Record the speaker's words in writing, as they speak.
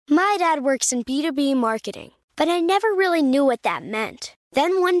My dad works in B2B marketing, but I never really knew what that meant.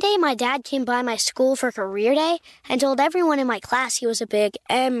 Then one day my dad came by my school for career day and told everyone in my class he was a big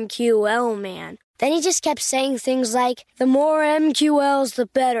MQL man. Then he just kept saying things like, the more MQLs, the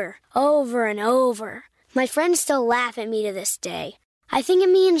better, over and over. My friends still laugh at me to this day. I think it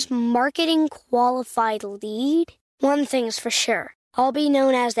means marketing qualified lead. One thing's for sure, I'll be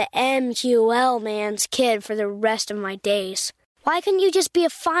known as the MQL man's kid for the rest of my days. Why couldn't you just be a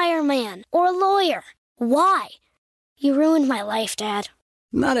fireman or a lawyer? Why? You ruined my life, Dad.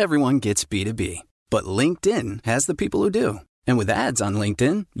 Not everyone gets B2B, but LinkedIn has the people who do. And with ads on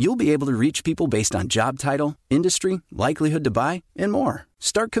LinkedIn, you'll be able to reach people based on job title, industry, likelihood to buy, and more.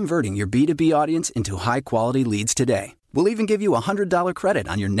 Start converting your B2B audience into high-quality leads today. We'll even give you a $100 credit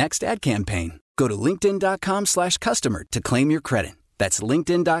on your next ad campaign. Go to linkedin.com/customer to claim your credit. That's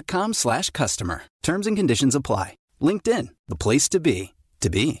linkedin.com/customer. Terms and conditions apply. LinkedIn, the place to be, to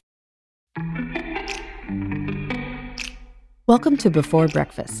be. Welcome to Before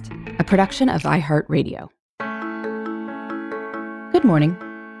Breakfast, a production of iHeartRadio. Good morning.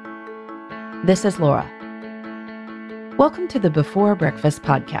 This is Laura. Welcome to the Before Breakfast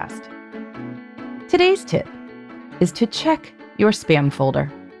podcast. Today's tip is to check your spam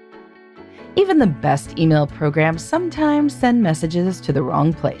folder. Even the best email programs sometimes send messages to the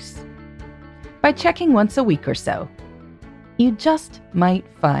wrong place. By checking once a week or so, you just might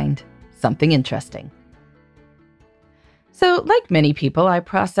find something interesting. So, like many people, I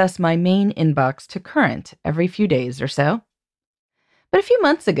process my main inbox to current every few days or so. But a few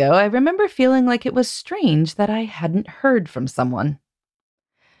months ago, I remember feeling like it was strange that I hadn't heard from someone.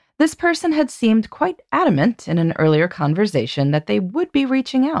 This person had seemed quite adamant in an earlier conversation that they would be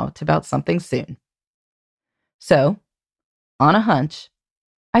reaching out about something soon. So, on a hunch,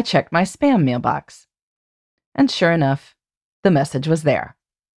 I checked my spam mailbox. And sure enough, the message was there.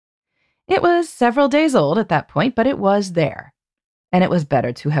 It was several days old at that point, but it was there. And it was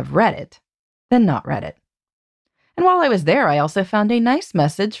better to have read it than not read it. And while I was there, I also found a nice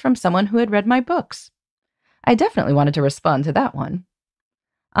message from someone who had read my books. I definitely wanted to respond to that one.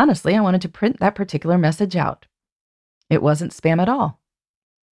 Honestly, I wanted to print that particular message out. It wasn't spam at all.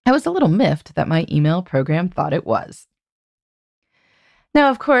 I was a little miffed that my email program thought it was. Now,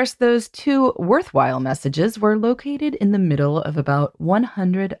 of course, those two worthwhile messages were located in the middle of about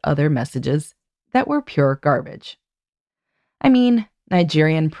 100 other messages that were pure garbage. I mean,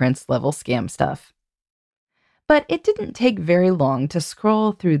 Nigerian prince level scam stuff. But it didn't take very long to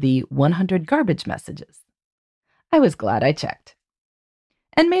scroll through the 100 garbage messages. I was glad I checked.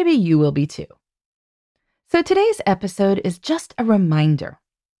 And maybe you will be too. So today's episode is just a reminder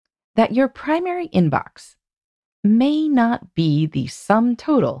that your primary inbox may not be the sum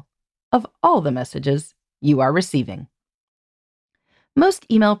total of all the messages you are receiving. Most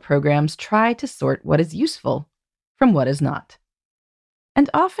email programs try to sort what is useful from what is not. And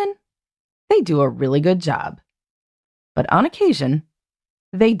often, they do a really good job. But on occasion,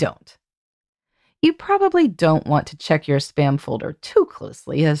 they don't. You probably don't want to check your spam folder too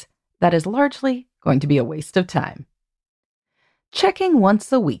closely, as that is largely going to be a waste of time. Checking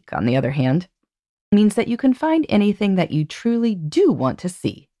once a week, on the other hand, means that you can find anything that you truly do want to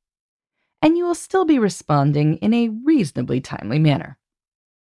see, and you will still be responding in a reasonably timely manner.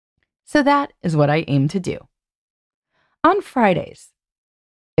 So that is what I aim to do. On Fridays,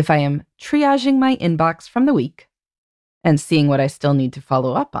 if I am triaging my inbox from the week and seeing what I still need to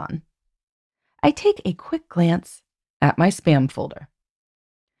follow up on, I take a quick glance at my spam folder.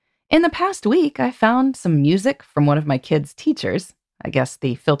 In the past week, I found some music from one of my kids' teachers. I guess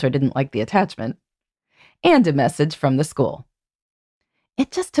the filter didn't like the attachment. And a message from the school.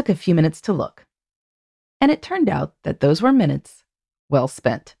 It just took a few minutes to look. And it turned out that those were minutes well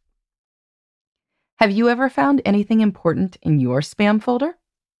spent. Have you ever found anything important in your spam folder?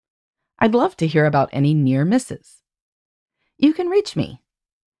 I'd love to hear about any near misses. You can reach me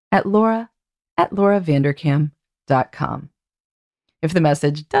at laura@lauravanderkam.com. If the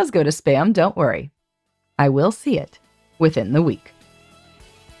message does go to spam, don't worry. I will see it within the week.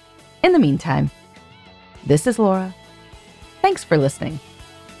 In the meantime, this is Laura. Thanks for listening.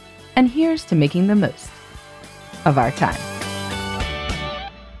 And here's to making the most of our time.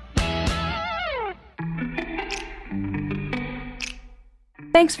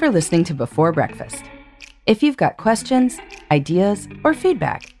 Thanks for listening to Before Breakfast. If you've got questions, ideas, or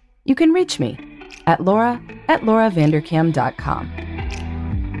feedback, you can reach me at laura@lauravanderkam.com.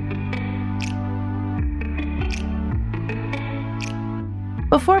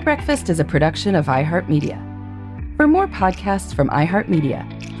 Before Breakfast is a production of iHeartMedia. For more podcasts from iHeartMedia,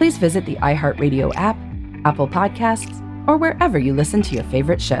 please visit the iHeartRadio app, Apple Podcasts, or wherever you listen to your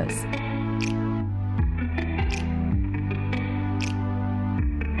favorite shows.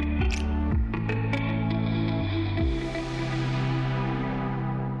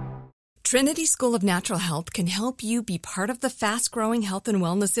 Trinity School of Natural Health can help you be part of the fast-growing health and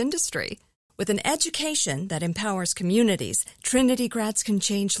wellness industry. With an education that empowers communities, Trinity grads can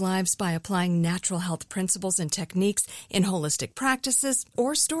change lives by applying natural health principles and techniques in holistic practices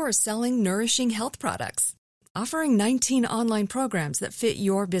or stores selling nourishing health products. Offering 19 online programs that fit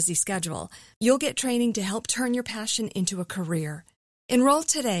your busy schedule, you'll get training to help turn your passion into a career. Enroll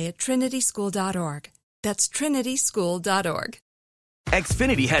today at trinityschool.org. That's trinityschool.org.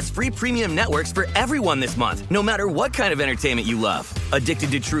 Xfinity has free premium networks for everyone this month, no matter what kind of entertainment you love.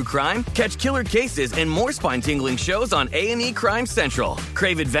 Addicted to true crime? Catch killer cases and more spine-tingling shows on A&E Crime Central.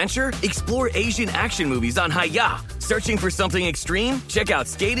 Crave adventure? Explore Asian action movies on Hi-YAH. Searching for something extreme? Check out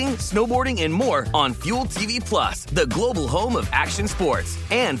skating, snowboarding, and more on Fuel TV Plus, the global home of action sports.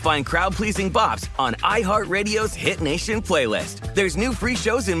 And find crowd-pleasing bops on iHeartRadio's Hit Nation playlist. There's new free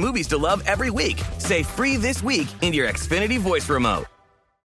shows and movies to love every week. Say free this week in your Xfinity voice remote.